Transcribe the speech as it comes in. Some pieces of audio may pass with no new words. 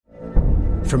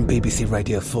From BBC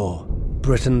Radio 4,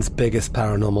 Britain's biggest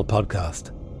paranormal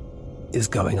podcast is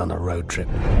going on a road trip.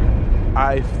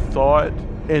 I thought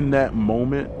in that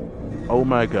moment, oh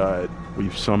my God,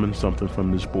 we've summoned something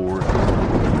from this board.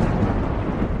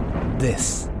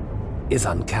 This is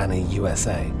Uncanny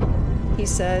USA. He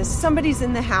says, somebody's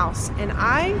in the house, and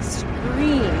I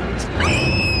screamed.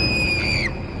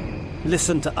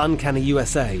 Listen to Uncanny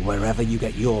USA wherever you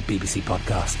get your BBC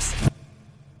podcasts,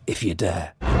 if you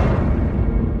dare.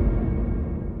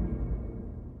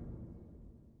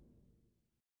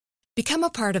 Become a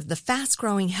part of the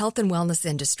fast-growing health and wellness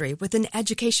industry with an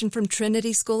education from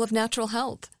Trinity School of Natural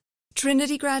Health.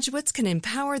 Trinity graduates can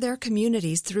empower their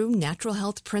communities through natural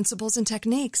health principles and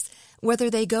techniques, whether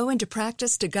they go into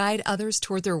practice to guide others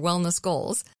toward their wellness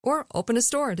goals or open a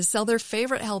store to sell their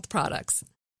favorite health products.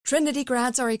 Trinity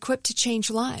grads are equipped to change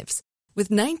lives.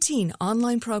 With 19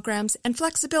 online programs and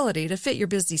flexibility to fit your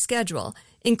busy schedule,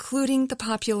 including the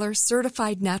popular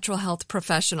Certified Natural Health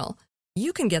Professional,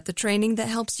 you can get the training that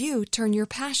helps you turn your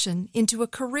passion into a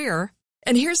career.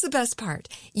 And here's the best part.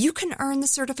 You can earn the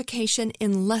certification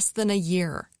in less than a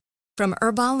year. From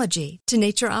herbology to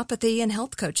naturopathy and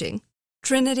health coaching,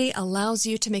 Trinity allows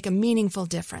you to make a meaningful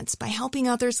difference by helping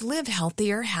others live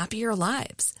healthier, happier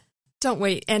lives. Don't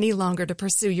wait any longer to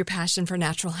pursue your passion for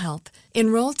natural health.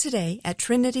 Enroll today at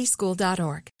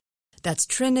trinityschool.org. That's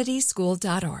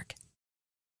trinityschool.org.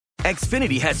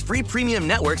 Xfinity has free premium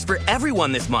networks for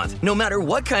everyone this month, no matter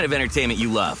what kind of entertainment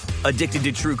you love. Addicted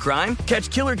to true crime? Catch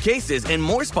killer cases and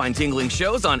more spine-tingling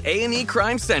shows on A&E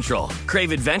Crime Central.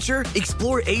 Crave adventure?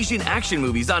 Explore Asian action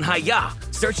movies on Hi-YAH.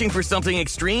 Searching for something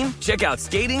extreme? Check out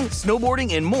skating,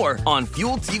 snowboarding, and more on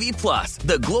Fuel TV Plus,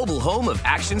 the global home of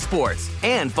action sports.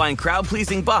 And find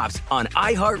crowd-pleasing bops on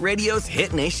iHeartRadio's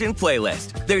Hit Nation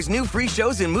playlist. There's new free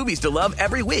shows and movies to love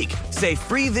every week. Say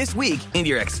free this week in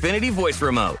your Xfinity voice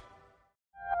remote.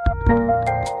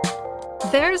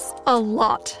 There's a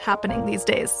lot happening these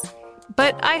days,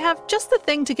 but I have just the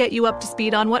thing to get you up to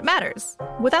speed on what matters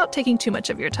without taking too much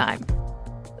of your time.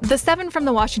 The 7 from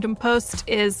the Washington Post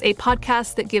is a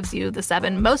podcast that gives you the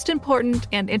 7 most important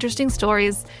and interesting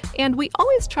stories, and we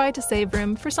always try to save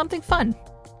room for something fun.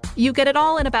 You get it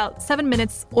all in about 7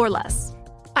 minutes or less.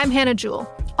 I'm Hannah Jewell.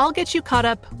 I'll get you caught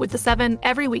up with the 7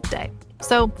 every weekday.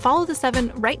 So follow the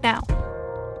 7 right now.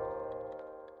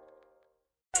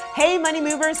 Hey, Money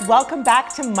Movers, welcome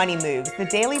back to Money Moves, the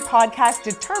daily podcast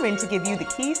determined to give you the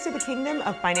keys to the kingdom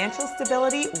of financial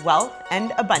stability, wealth,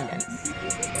 and abundance.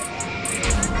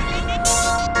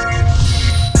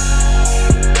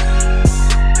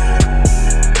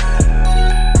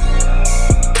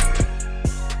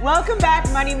 Welcome back,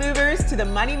 Money Movers, to the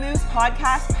Money Moves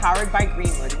podcast powered by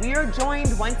Greenwood. We are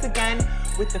joined once again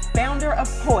with the founder of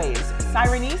Poise,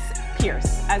 Cyrenice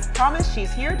Pierce. As promised,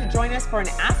 she's here to join us for an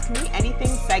Ask Me Anything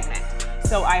segment.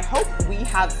 So I hope we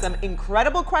have some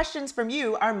incredible questions from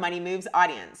you, our Money Moves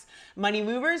audience. Money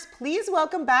Movers, please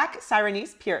welcome back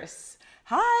Cyrenice Pierce.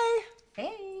 Hi.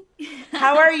 Hey.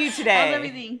 How are you today? How's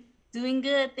everything? Doing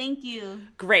good, thank you.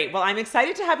 Great. Well, I'm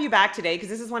excited to have you back today because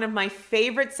this is one of my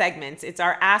favorite segments. It's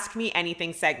our Ask Me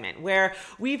Anything segment, where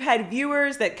we've had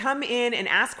viewers that come in and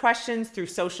ask questions through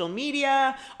social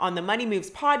media, on the Money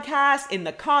Moves podcast, in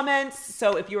the comments.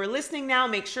 So if you are listening now,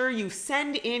 make sure you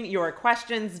send in your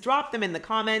questions, drop them in the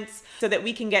comments so that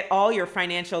we can get all your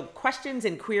financial questions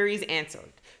and queries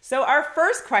answered. So our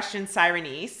first question,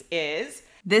 Cyrenice, is...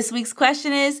 This week's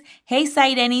question is, hey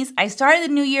Cyrenice, I started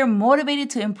the new year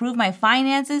motivated to improve my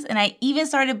finances and I even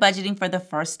started budgeting for the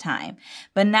first time.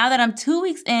 But now that I'm 2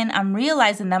 weeks in, I'm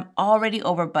realizing that I'm already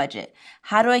over budget.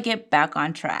 How do I get back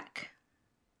on track?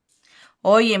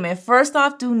 Óyeme, first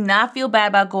off, do not feel bad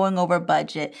about going over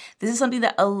budget. This is something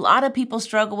that a lot of people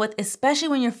struggle with, especially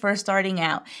when you're first starting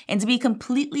out. And to be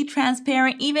completely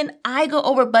transparent, even I go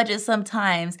over budget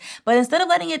sometimes. But instead of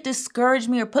letting it discourage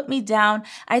me or put me down,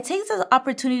 I take this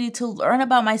opportunity to learn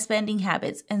about my spending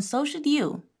habits, and so should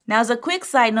you. Now, as a quick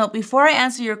side note, before I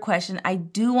answer your question, I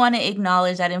do want to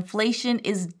acknowledge that inflation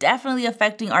is definitely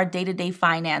affecting our day-to-day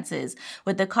finances.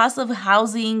 With the cost of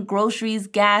housing, groceries,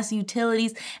 gas,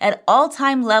 utilities at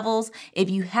all-time levels, if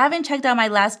you haven't checked out my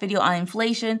last video on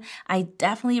inflation, I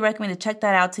definitely recommend to check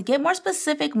that out to get more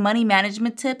specific money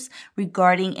management tips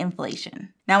regarding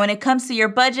inflation. Now, when it comes to your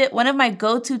budget, one of my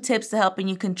go-to tips to helping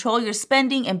you control your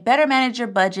spending and better manage your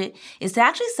budget is to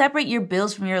actually separate your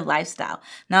bills from your lifestyle.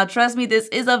 Now, trust me, this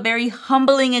is a very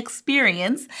humbling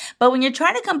experience, but when you're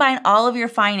trying to combine all of your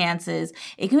finances,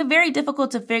 it can be very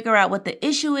difficult to figure out what the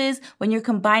issue is when you're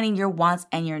combining your wants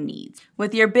and your needs.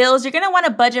 With your bills, you're going to want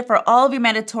to budget for all of your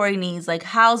mandatory needs like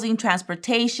housing,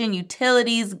 transportation,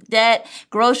 utilities, debt,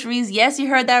 groceries. Yes, you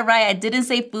heard that right. I didn't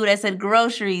say food, I said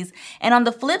groceries. And on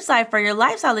the flip side, for your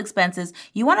lifestyle expenses,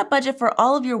 you want to budget for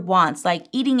all of your wants like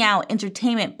eating out,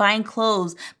 entertainment, buying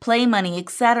clothes, play money,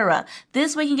 etc.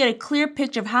 This way you can get a clear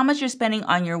picture of how much you're spending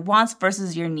on your wants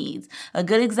versus your needs. A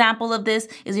good example of this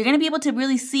is you're going to be able to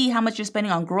really see how much you're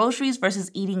spending on groceries versus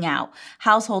eating out,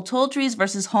 household toiletries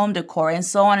versus home decor, and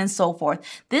so on and so forth.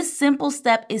 This simple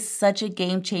step is such a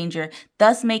game changer,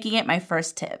 thus making it my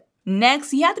first tip.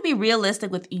 Next, you have to be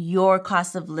realistic with your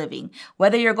cost of living.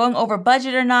 Whether you're going over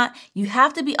budget or not, you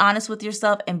have to be honest with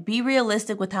yourself and be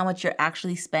realistic with how much you're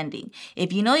actually spending.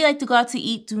 If you know you like to go out to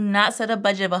eat, do not set a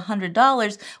budget of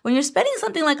 $100 when you're spending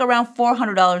something like around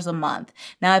 $400 a month.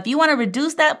 Now, if you want to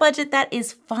reduce that budget, that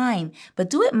is fine, but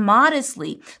do it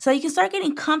modestly so you can start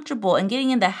getting comfortable and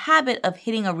getting in the habit of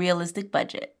hitting a realistic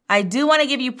budget. I do want to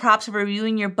give you props for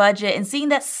reviewing your budget and seeing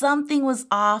that something was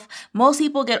off. Most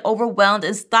people get overwhelmed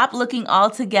and stop looking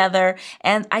altogether.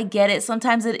 And I get it.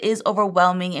 Sometimes it is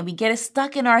overwhelming and we get it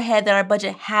stuck in our head that our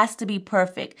budget has to be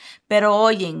perfect. Pero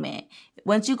óyenme,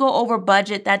 once you go over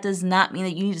budget, that does not mean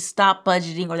that you need to stop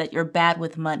budgeting or that you're bad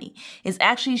with money. It's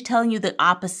actually telling you the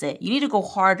opposite. You need to go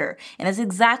harder. And that's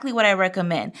exactly what I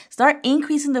recommend. Start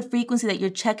increasing the frequency that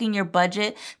you're checking your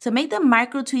budget to make the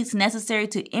micro tweaks necessary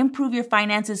to improve your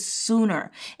finances sooner.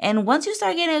 And once you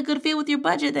start getting a good feel with your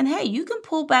budget, then hey, you can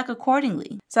pull back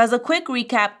accordingly. So as a quick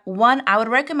recap, 1, I would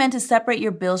recommend to separate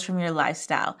your bills from your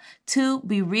lifestyle. 2,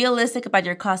 be realistic about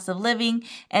your cost of living.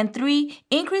 And 3,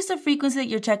 increase the frequency that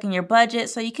you're checking your budget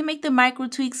so you can make the micro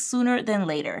tweaks sooner than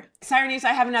later. Cyrenice,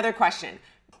 I have another question.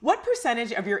 What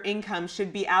percentage of your income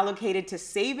should be allocated to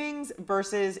savings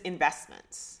versus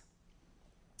investments?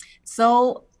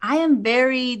 So I am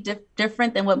very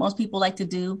different than what most people like to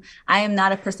do. I am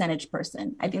not a percentage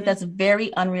person. I think that's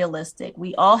very unrealistic.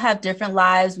 We all have different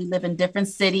lives. We live in different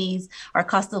cities. Our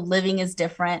cost of living is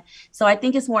different. So I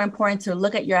think it's more important to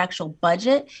look at your actual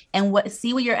budget and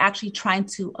see what you're actually trying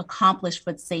to accomplish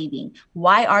with saving.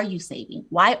 Why are you saving?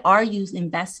 Why are you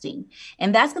investing?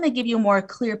 And that's going to give you a more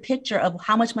clear picture of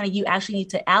how much money you actually need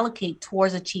to allocate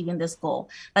towards achieving this goal.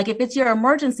 Like if it's your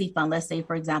emergency fund, let's say,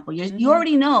 for example, you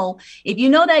already know, if you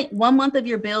know that 1 month of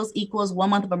your bills equals 1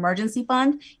 month of emergency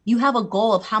fund, you have a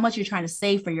goal of how much you're trying to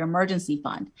save for your emergency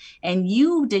fund. And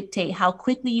you dictate how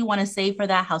quickly you want to save for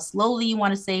that, how slowly you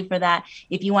want to save for that.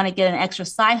 If you want to get an extra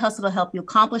side hustle to help you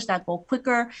accomplish that goal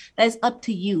quicker, that is up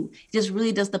to you. It just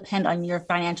really does depend on your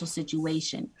financial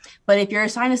situation. But if you're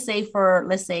trying to save for,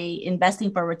 let's say,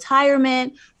 investing for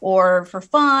retirement or for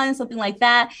fun, something like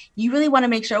that, you really want to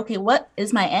make sure, okay, what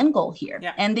is my end goal here?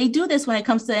 Yeah. And they do this when it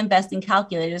comes to investing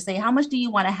calculators. Say, how much do you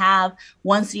want to have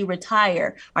once you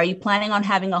retire? Are you planning on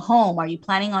having a home? Are you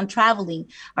planning on traveling?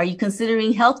 Are you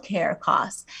considering healthcare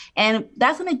costs? And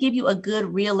that's going to give you a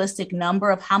good realistic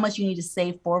number of how much you need to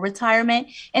save for retirement.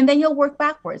 And then you'll work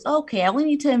backwards. Okay, I only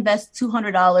need to invest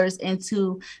 $200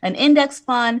 into an index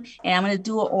fund, and I'm going to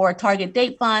do a target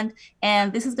date fund.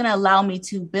 And this is going to allow me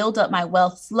to build up my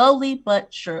wealth slowly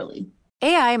but surely.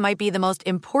 AI might be the most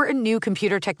important new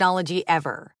computer technology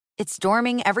ever. It's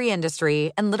storming every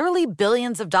industry, and literally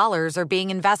billions of dollars are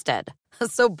being invested.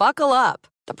 So buckle up.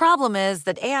 The problem is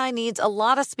that AI needs a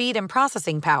lot of speed and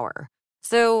processing power.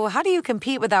 So how do you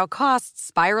compete without costs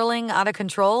spiraling out of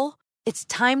control? It's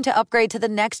time to upgrade to the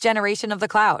next generation of the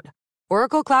cloud.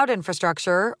 Oracle Cloud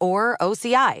Infrastructure, or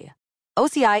OCI.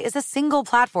 OCI is a single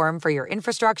platform for your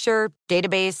infrastructure,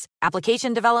 database,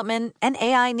 application development, and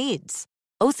AI needs.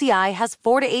 OCI has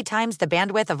 4 to 8 times the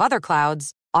bandwidth of other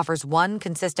clouds, offers one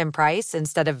consistent price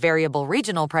instead of variable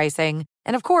regional pricing,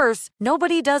 and of course,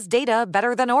 nobody does data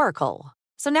better than Oracle.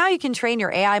 So now you can train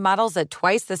your AI models at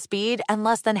twice the speed and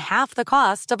less than half the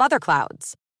cost of other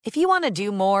clouds. If you want to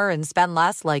do more and spend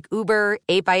less like Uber,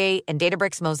 8x8, and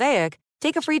Databricks Mosaic,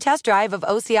 take a free test drive of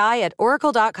OCI at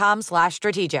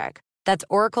oracle.com/strategic. That's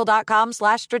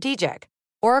oracle.com/strategic.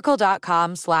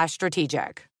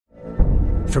 oracle.com/strategic.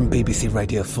 From BBC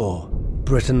Radio 4,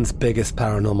 Britain's biggest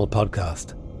paranormal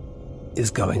podcast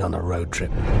is going on a road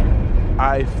trip.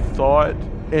 I thought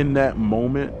in that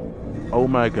moment, oh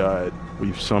my God,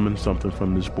 we've summoned something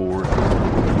from this board.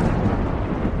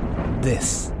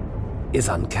 This is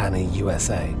Uncanny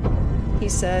USA. He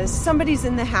says, somebody's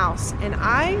in the house, and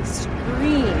I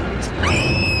screamed.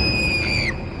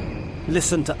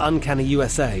 Listen to Uncanny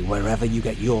USA wherever you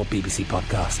get your BBC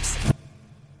podcasts,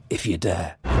 if you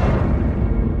dare.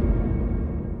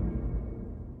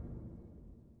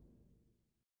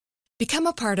 Become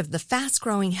a part of the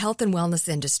fast-growing health and wellness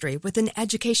industry with an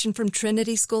education from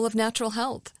Trinity School of Natural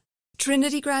Health.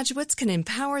 Trinity graduates can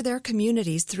empower their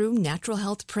communities through natural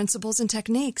health principles and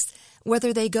techniques,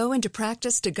 whether they go into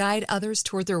practice to guide others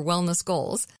toward their wellness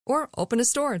goals or open a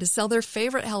store to sell their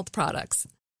favorite health products.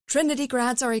 Trinity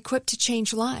grads are equipped to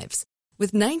change lives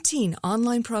with 19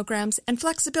 online programs and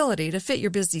flexibility to fit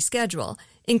your busy schedule,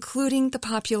 including the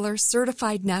popular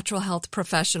Certified Natural Health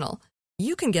Professional.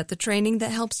 You can get the training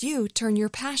that helps you turn your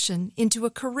passion into a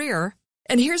career.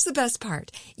 And here's the best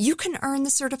part. You can earn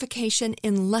the certification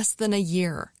in less than a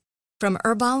year. From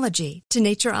herbology to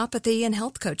naturopathy and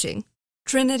health coaching,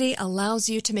 Trinity allows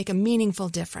you to make a meaningful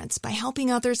difference by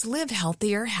helping others live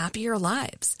healthier, happier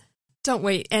lives. Don't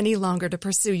wait any longer to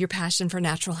pursue your passion for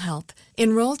natural health.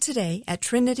 Enroll today at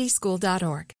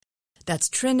trinityschool.org. That's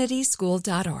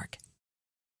trinityschool.org.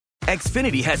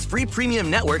 Xfinity has free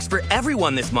premium networks for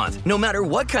everyone this month, no matter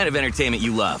what kind of entertainment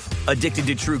you love. Addicted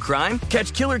to true crime?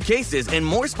 Catch killer cases and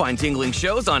more spine-tingling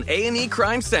shows on A&E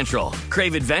Crime Central.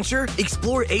 Crave adventure?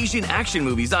 Explore Asian action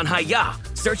movies on Hi-YAH.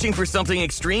 Searching for something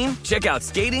extreme? Check out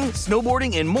skating,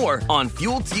 snowboarding, and more on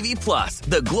Fuel TV Plus,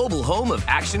 the global home of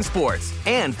action sports.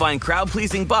 And find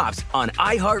crowd-pleasing bops on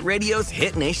iHeartRadio's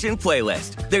Hit Nation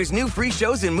playlist. There's new free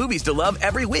shows and movies to love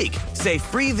every week. Say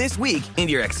free this week in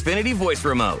your Xfinity voice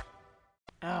remote.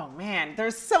 Oh man,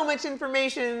 there's so much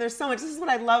information and there's so much. This is what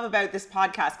I love about this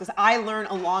podcast because I learn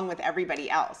along with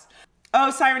everybody else.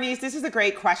 Oh, Sirenese, this is a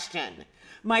great question.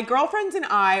 My girlfriends and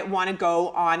I want to go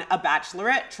on a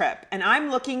bachelorette trip, and I'm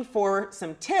looking for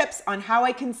some tips on how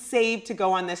I can save to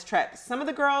go on this trip. Some of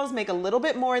the girls make a little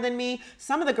bit more than me.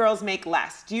 Some of the girls make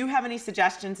less. Do you have any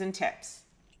suggestions and tips?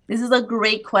 This is a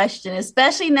great question,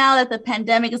 especially now that the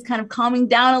pandemic is kind of calming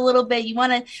down a little bit. You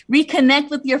want to reconnect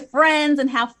with your friends and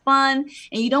have fun,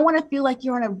 and you don't want to feel like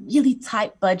you're on a really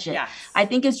tight budget. Yes. I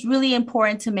think it's really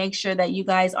important to make sure that you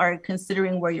guys are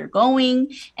considering where you're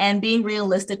going and being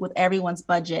realistic with everyone's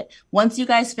budget. Once you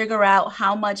guys figure out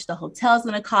how much the hotel is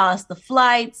going to cost, the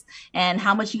flights, and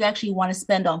how much you actually want to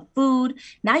spend on food,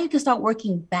 now you can start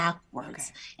working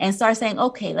backwards and start saying,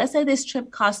 okay, let's say this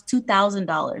trip costs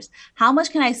 $2,000. How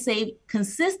much can I save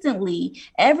consistently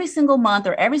every single month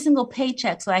or every single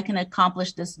paycheck so I can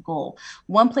accomplish this goal?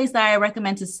 One place that I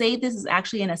recommend to save this is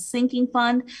actually in a sinking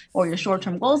fund or your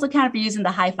short-term goals account if you're using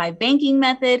the high-five banking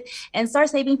method, and start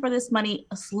saving for this money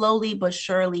slowly but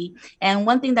surely. And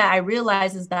one thing that I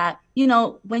realize is that, you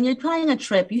know, when you're planning a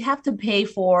trip, you have to pay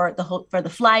for the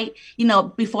flight, you know,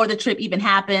 before the trip even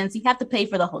happens. You have to pay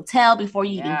for the hotel before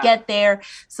you even get there.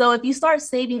 So if you start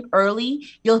saving early,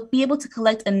 you'll be able to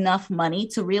collect enough money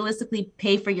to realistically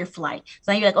pay for your flight.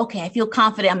 So now you're like, okay, I feel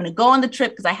confident. I'm going to go on the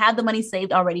trip because I have the money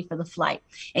saved already for the flight.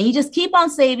 And you just keep on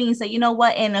saving and say, you know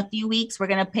what, in a few weeks, we're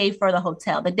going to pay for the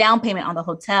hotel, the down payment on the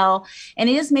hotel. And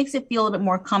it just makes it feel a little bit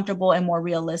more comfortable and more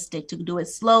realistic to do it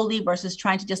slowly versus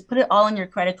trying to just put it all on your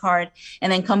credit card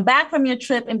and then come back from your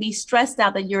trip and be stressed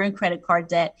out that you're in credit card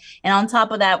debt. And on top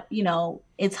of that, you know,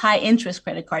 it's high interest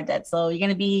credit card debt. So you're going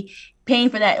to be paying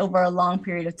for that over a long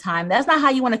period of time. That's not how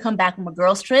you want to come back from a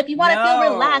girl's trip. You want to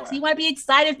feel relaxed. You want to be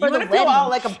excited for the wedding feel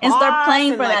like a boss and start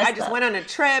playing for like, that I just went on a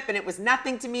trip and it was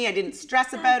nothing to me. I didn't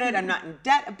stress about it. I'm not in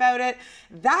debt about it.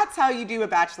 That's how you do a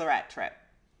bachelorette trip.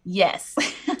 Yes.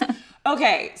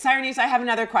 Okay, Sirenese, I have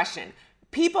another question.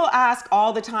 People ask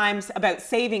all the times about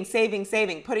saving,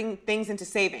 putting things into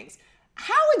savings.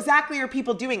 How exactly are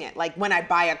people doing it? Like when I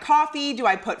buy a coffee, do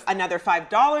I put another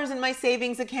 $5 in my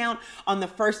savings account on the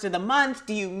first of the month?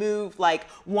 Do you move like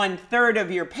 1/3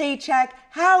 of your paycheck?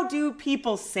 How do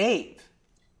people save?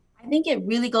 I think it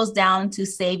really goes down to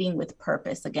saving with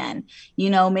purpose again,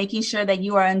 you know, making sure that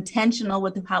you are intentional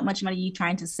with how much money you're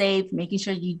trying to save, making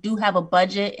sure you do have a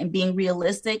budget and being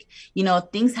realistic. You know, if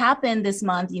things happen this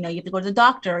month, you know, you have to go to the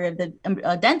doctor or the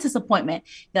dentist appointment.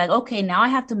 You're like, okay, now I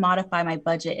have to modify my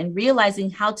budget, and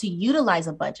realizing how to utilize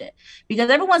a budget,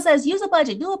 because everyone says, use a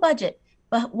budget, do a budget.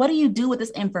 But what do you do with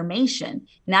this information?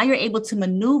 Now you're able to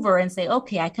maneuver and say,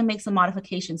 okay, I can make some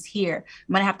modifications here.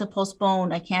 I'm gonna have to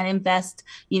postpone. I can't invest,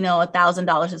 you know,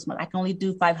 $1,000 this month. I can only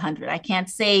do $500. I can't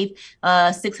save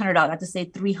 $600. I have to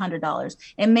save $300,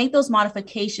 and make those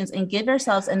modifications and give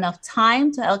ourselves enough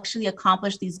time to actually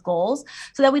accomplish these goals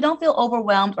so that we don't feel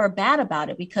overwhelmed or bad about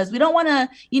it, because we don't want to,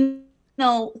 you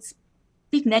know,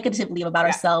 speak negatively about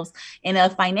ourselves in a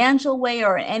financial way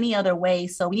or any other way.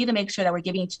 So we need to make sure that we're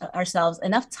giving ourselves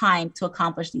enough time to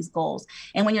accomplish these goals.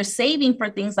 And when you're saving for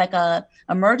things like a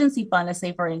emergency fund, let's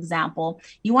say, for example,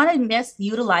 you want to best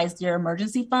utilize your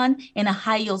emergency fund in a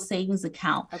high yield savings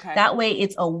account. Okay. That way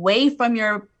it's away from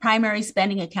your primary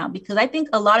spending account, because I think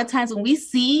a lot of times when we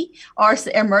see our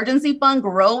emergency fund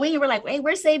growing, we're like, hey,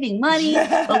 we're saving money,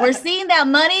 but we're seeing that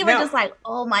money. We're just like,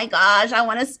 oh my gosh, I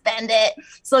want to spend it.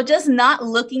 So just not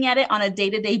looking at it on a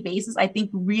day-to-day basis, I think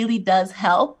really does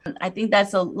help. I think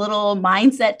that's a little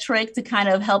mindset trick to kind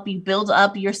of help you build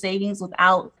up your savings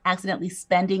without accidentally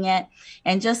spending it,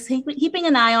 and just keeping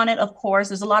an eye on it. Of course,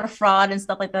 there's a lot of fraud and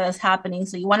stuff like that that's happening.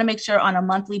 So you want to make sure on a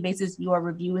monthly basis, you are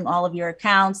reviewing all of your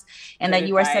accounts and that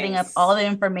you are setting up all the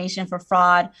information for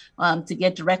fraud to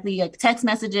get directly like text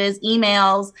messages,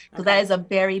 emails, because that is a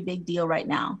very big deal right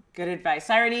now. Good advice.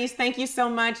 Sirenese, thank you so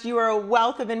much. You are a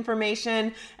wealth of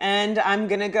information, and I'm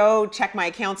going to go check my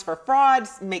accounts for fraud,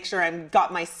 make sure I've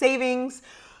got my savings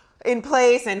in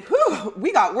place, and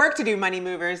we got work to do, Money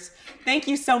Movers. Thank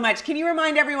you so much. Can you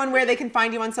remind everyone where they can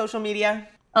find you on social media?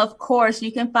 Of course,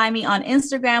 you can find me on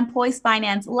Instagram, Poised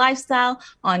Finance Lifestyle,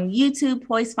 on YouTube,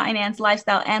 Poised Finance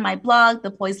Lifestyle, and my blog,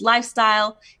 The Poised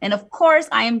Lifestyle. And of course,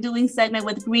 I am doing segment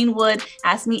with Greenwood,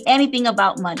 Ask Me Anything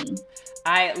About Money.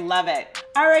 I love it.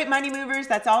 All right, Money Movers,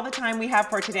 that's all the time we have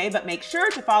for today, but make sure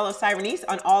to follow Sirenese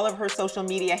on all of her social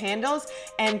media handles.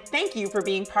 And thank you for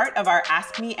being part of our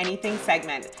Ask Me Anything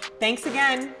segment. Thanks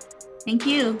again. Thank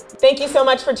you. Thank you so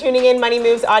much for tuning in, Money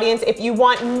Moves audience. If you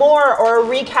want more or a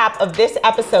recap of this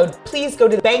episode, please go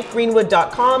to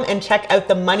bankgreenwood.com and check out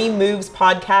the Money Moves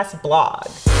podcast blog.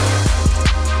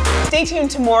 Stay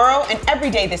tuned tomorrow and every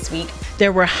day this week.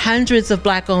 There were hundreds of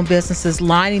Black-owned businesses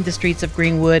lining the streets of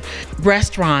Greenwood,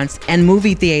 restaurants and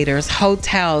movie theaters,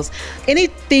 hotels,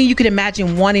 anything you could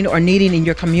imagine wanting or needing in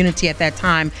your community at that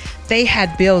time, they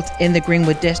had built in the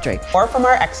Greenwood district. More from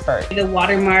our expert. The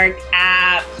Watermark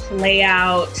app,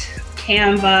 Layout,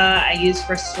 Canva, I use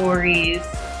for stories.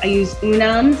 I use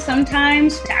Unum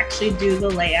sometimes to actually do the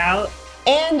layout.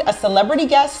 And a celebrity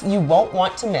guest you won't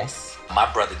want to miss.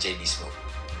 My brother, J.B. Smoot.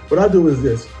 What I do is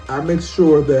this. I make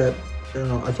sure that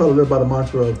I try to live by the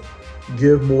mantra of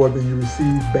give more than you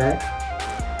receive back,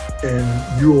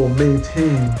 and you will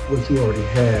maintain what you already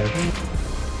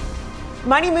have.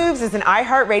 Money Moves is an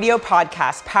iHeartRadio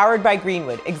podcast powered by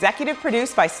Greenwood, executive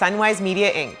produced by Sunwise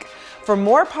Media, Inc. For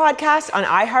more podcasts on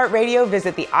iHeartRadio,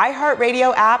 visit the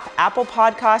iHeartRadio app, Apple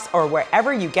Podcasts, or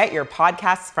wherever you get your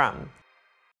podcasts from.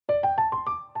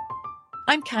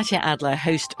 I'm Katya Adler,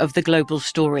 host of The Global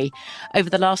Story. Over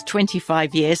the last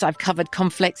 25 years, I've covered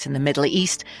conflicts in the Middle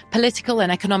East, political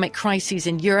and economic crises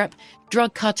in Europe,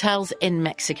 drug cartels in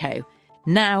Mexico.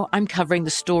 Now I'm covering the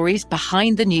stories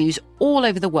behind the news all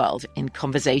over the world in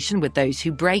conversation with those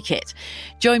who break it.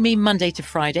 Join me Monday to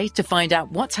Friday to find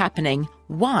out what's happening,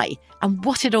 why, and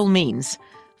what it all means.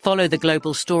 Follow The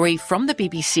Global Story from the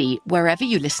BBC wherever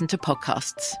you listen to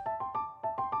podcasts.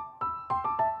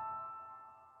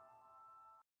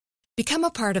 Become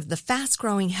a part of the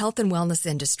fast-growing health and wellness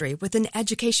industry with an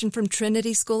education from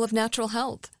Trinity School of Natural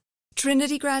Health.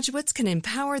 Trinity graduates can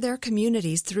empower their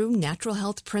communities through natural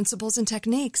health principles and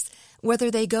techniques, whether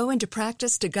they go into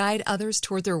practice to guide others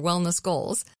toward their wellness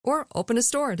goals or open a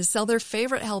store to sell their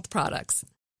favorite health products.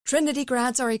 Trinity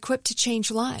grads are equipped to change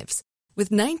lives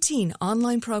with 19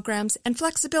 online programs and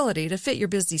flexibility to fit your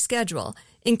busy schedule,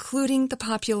 including the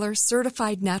popular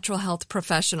Certified Natural Health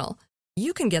Professional.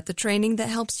 You can get the training that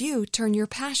helps you turn your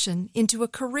passion into a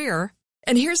career.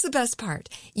 And here's the best part.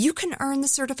 You can earn the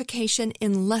certification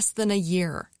in less than a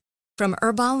year. From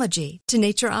herbology to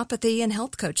naturopathy and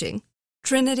health coaching,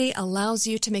 Trinity allows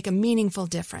you to make a meaningful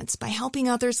difference by helping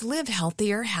others live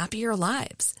healthier, happier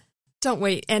lives. Don't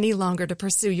wait any longer to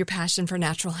pursue your passion for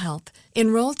natural health.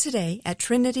 Enroll today at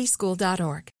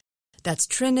trinityschool.org. That's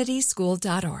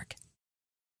trinityschool.org.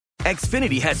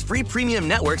 Xfinity has free premium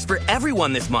networks for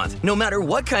everyone this month, no matter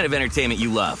what kind of entertainment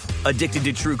you love. Addicted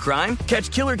to true crime? Catch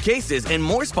killer cases and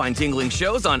more spine-tingling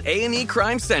shows on A&E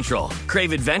Crime Central.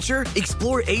 Crave adventure?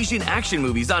 Explore Asian action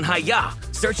movies on Hi-Ya.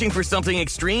 Searching for something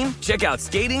extreme? Check out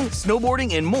skating,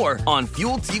 snowboarding, and more on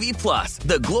Fuel TV Plus,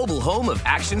 the global home of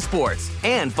action sports.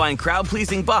 And find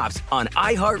crowd-pleasing bops on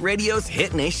iHeartRadio's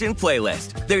Hit Nation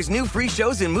playlist. There's new free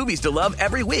shows and movies to love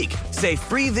every week. Say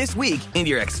free this week in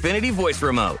your Xfinity voice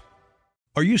remote.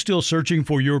 Are you still searching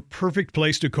for your perfect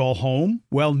place to call home?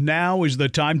 Well, now is the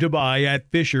time to buy at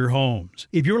Fisher Homes.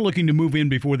 If you're looking to move in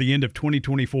before the end of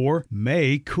 2024,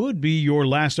 May could be your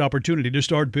last opportunity to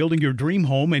start building your dream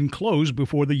home and close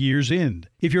before the year's end.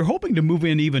 If you're hoping to move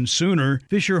in even sooner,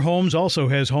 Fisher Homes also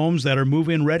has homes that are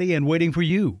move-in ready and waiting for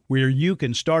you, where you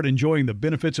can start enjoying the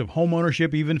benefits of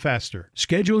homeownership even faster.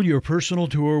 Schedule your personal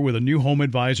tour with a new home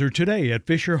advisor today at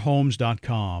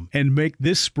FisherHomes.com and make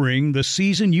this spring the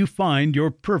season you find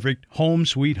your perfect home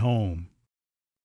sweet home.